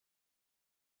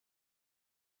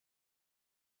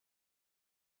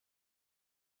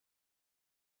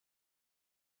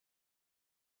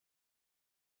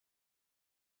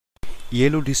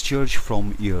Yellow discharge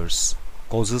from ears,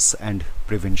 causes and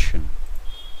prevention.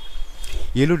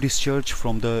 Yellow discharge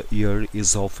from the ear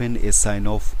is often a sign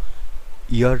of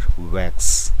ear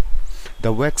wax.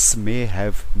 The wax may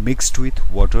have mixed with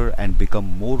water and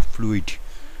become more fluid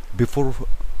before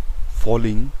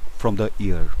falling from the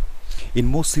ear.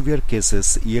 In most severe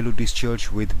cases, yellow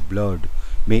discharge with blood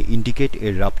may indicate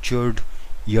a ruptured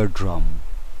eardrum.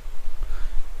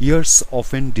 Ears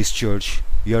often discharge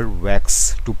ear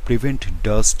wax to prevent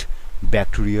dust,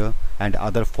 bacteria and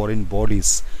other foreign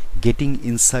bodies getting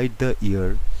inside the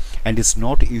ear and is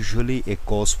not usually a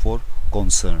cause for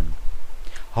concern.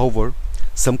 However,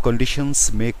 some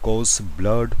conditions may cause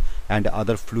blood and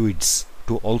other fluids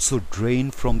to also drain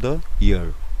from the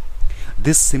ear.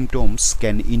 These symptoms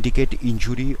can indicate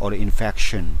injury or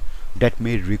infection that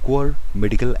may require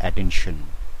medical attention.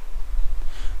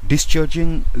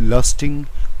 Discharging lasting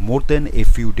more than a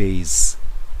few days,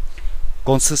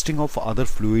 consisting of other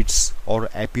fluids or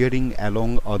appearing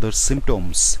along other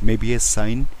symptoms may be a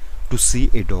sign to see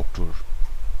a doctor.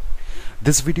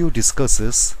 This video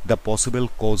discusses the possible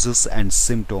causes and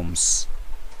symptoms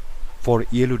for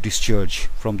yellow discharge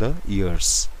from the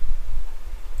ears.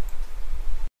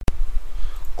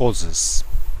 Causes.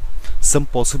 Some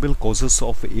possible causes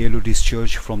of yellow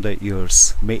discharge from the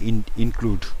ears may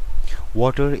include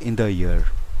water in the ear.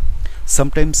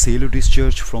 Sometimes yellow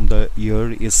discharge from the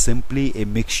ear is simply a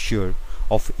mixture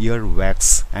of ear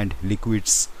wax and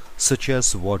liquids such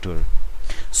as water.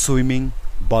 Swimming,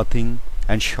 bathing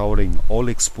and showering all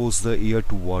expose the ear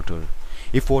to water.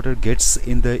 If water gets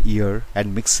in the ear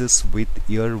and mixes with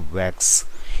ear wax,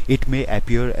 it may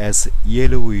appear as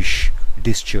yellowish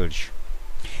discharge.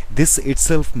 This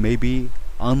itself may be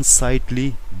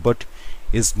unsightly but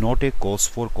is not a cause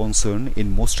for concern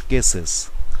in most cases.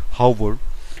 However,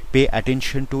 pay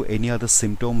attention to any other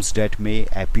symptoms that may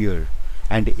appear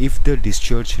and if the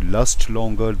discharge lasts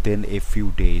longer than a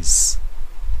few days.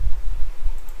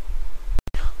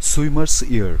 Swimmer's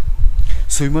ear.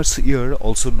 Swimmer's ear,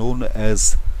 also known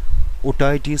as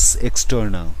otitis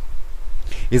externa,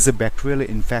 is a bacterial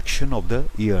infection of the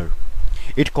ear.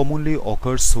 It commonly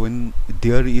occurs when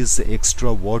there is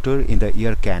extra water in the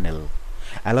ear canal,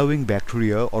 allowing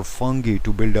bacteria or fungi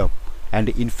to build up and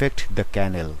infect the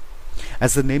canal.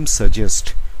 As the name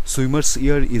suggests, swimmer's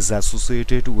ear is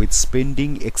associated with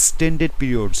spending extended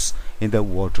periods in the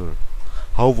water.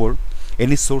 However,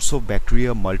 any source of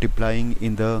bacteria multiplying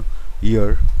in the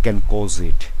ear can cause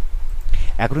it.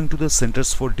 According to the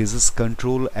Centers for Disease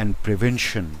Control and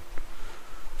Prevention,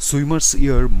 swimmer's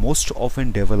ear most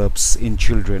often develops in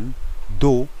children,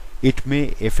 though it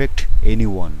may affect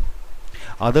anyone.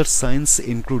 Other signs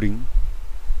including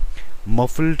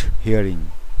muffled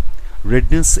hearing,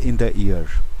 redness in the ear,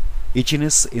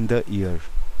 itchiness in the ear,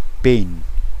 pain,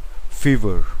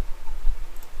 fever.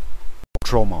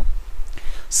 Trauma.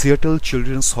 Seattle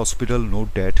Children's Hospital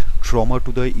note that trauma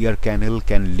to the ear canal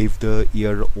can leave the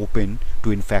ear open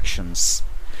to infections.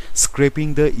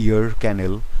 Scraping the ear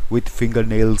canal with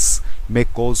fingernails may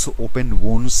cause open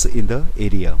wounds in the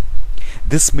area.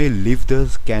 This may leave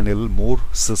the canal more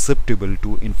susceptible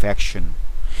to infection.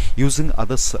 Using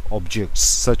other objects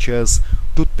such as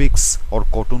toothpicks or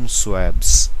cotton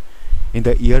swabs in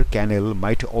the ear canal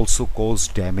might also cause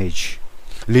damage,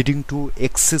 leading to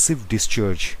excessive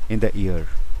discharge in the ear.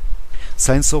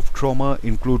 Signs of trauma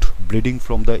include bleeding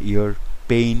from the ear,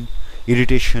 pain,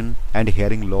 irritation and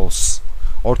hearing loss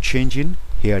or change in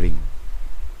hearing.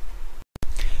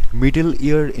 Middle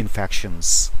ear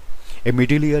infections. A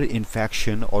middle ear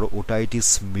infection or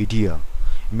otitis media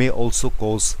may also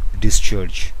cause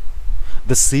discharge.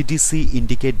 The CDC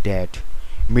indicate that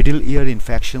middle ear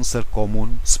infections are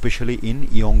common, especially in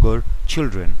younger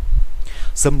children.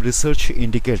 Some research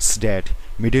indicates that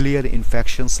middle ear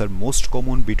infections are most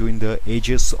common between the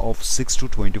ages of 6 to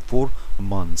 24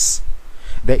 months.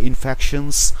 The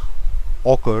infections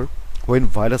occur when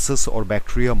viruses or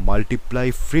bacteria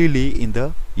multiply freely in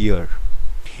the ear.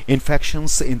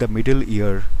 Infections in the middle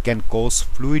ear can cause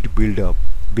fluid buildup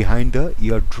behind the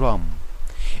eardrum.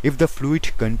 If the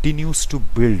fluid continues to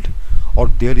build or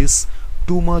there is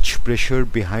too much pressure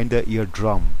behind the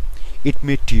eardrum, it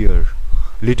may tear,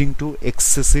 leading to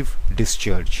excessive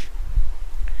discharge.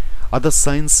 Other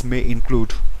signs may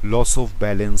include loss of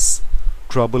balance,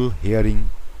 trouble hearing,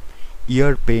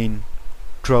 ear pain,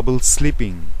 trouble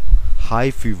sleeping,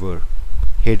 high fever,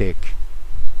 headache.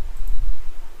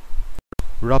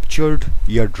 Ruptured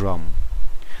eardrum.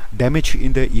 Damage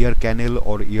in the ear canal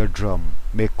or eardrum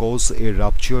may cause a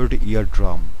ruptured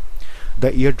eardrum.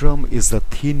 The eardrum is the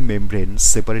thin membrane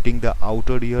separating the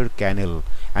outer ear canal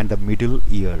and the middle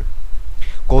ear.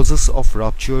 Causes of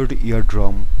ruptured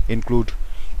eardrum include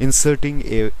inserting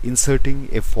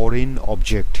a foreign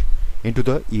object into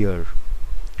the ear,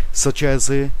 such as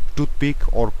a toothpick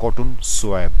or cotton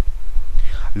swab.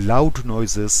 Loud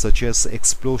noises such as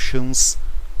explosions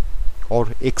or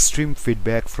extreme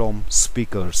feedback from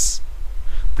speakers.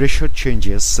 Pressure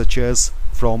changes such as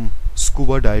from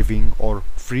scuba diving or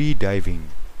free diving.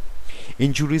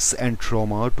 Injuries and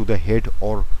trauma to the head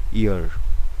or ear.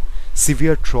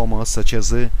 Severe trauma such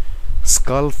as a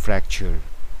skull fracture.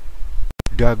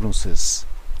 Diagnosis.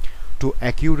 To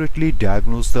accurately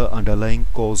diagnose the underlying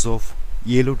cause of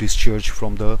yellow discharge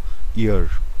from the ear,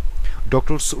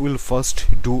 doctors will first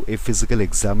do a physical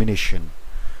examination.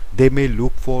 They may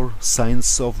look for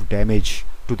signs of damage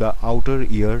to the outer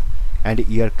ear and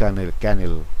ear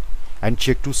canal and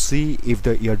check to see if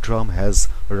the eardrum has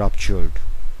ruptured.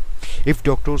 If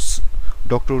doctors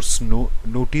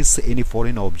notice any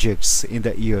foreign objects in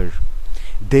the ear,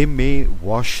 they may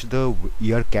wash the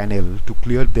ear canal to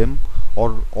clear them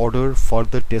or order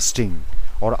further testing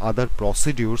or other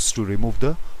procedures to remove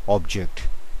the object.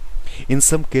 In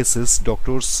some cases,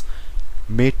 doctors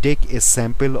may take a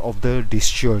sample of the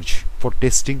discharge for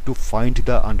testing to find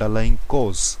the underlying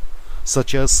cause,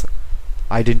 such as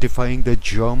identifying the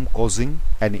germ causing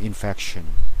an infection.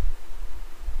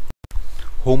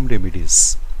 Home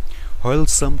remedies. While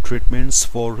some treatments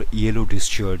for yellow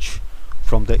discharge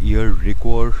from the ear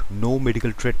require no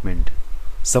medical treatment,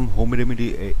 some home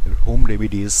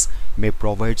remedies may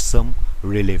provide some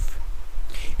relief.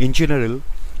 In general,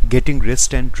 getting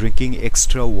rest and drinking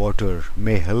extra water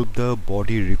may help the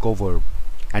body recover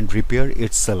and repair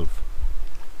itself.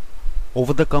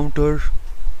 Over-the-counter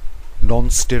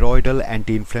non-steroidal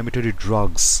anti-inflammatory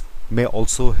drugs may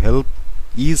also help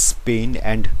ease pain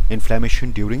and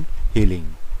inflammation during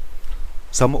healing.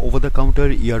 Some over-the-counter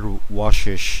ear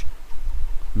washes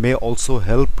may also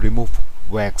help remove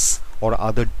wax or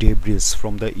other debris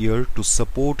from the ear to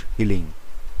support healing.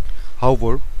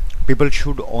 However, people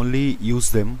should only use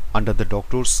them under the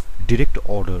doctor's direct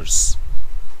orders.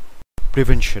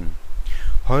 Prevention.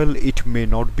 While it may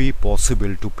not be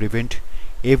possible to prevent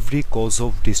every cause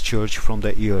of discharge from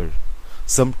the ear,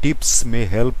 some tips may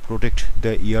help protect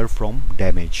the ear from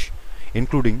damage,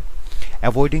 including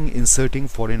avoiding inserting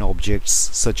foreign objects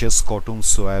such as cotton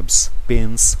swabs,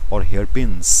 pins or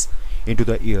hairpins into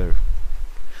the ear.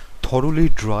 Thoroughly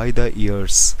dry the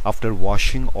ears after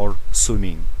washing or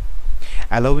swimming.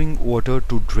 Allowing water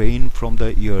to drain from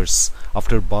the ears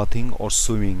after bathing or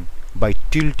swimming by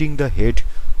tilting the head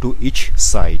to each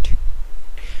side.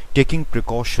 Taking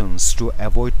precautions to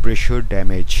avoid pressure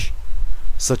damage,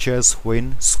 such as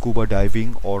when scuba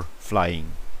diving or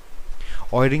flying.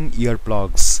 Wearing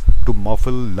earplugs to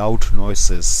muffle loud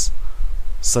noises,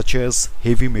 such as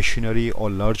heavy machinery or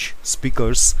large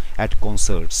speakers at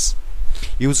concerts.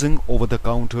 Using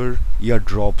over-the-counter ear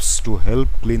drops to help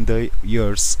clean the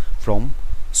ears from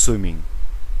swimming.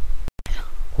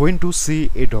 When to see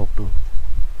a doctor?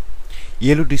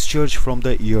 Yellow discharge from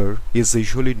the ear is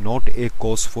usually not a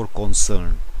cause for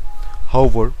concern.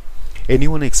 However,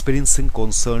 anyone experiencing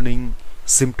concerning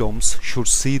symptoms should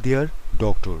see their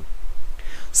doctor.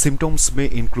 Symptoms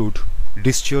may include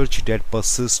discharge that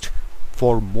persists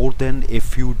for more than a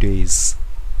few days,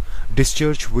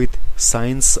 discharge with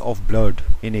signs of blood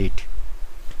in it,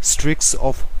 streaks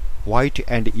of white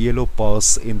and yellow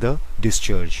pus in the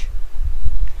discharge,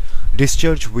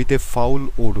 discharge with a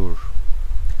foul odor,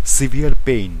 severe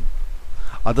pain,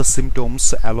 other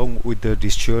symptoms along with the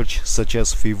discharge such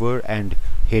as fever and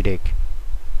headache,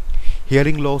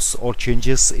 hearing loss or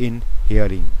changes in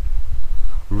hearing,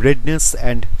 redness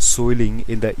and swelling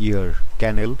in the ear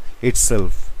canal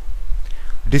itself,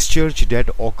 discharge that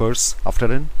occurs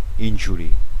after an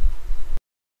injury.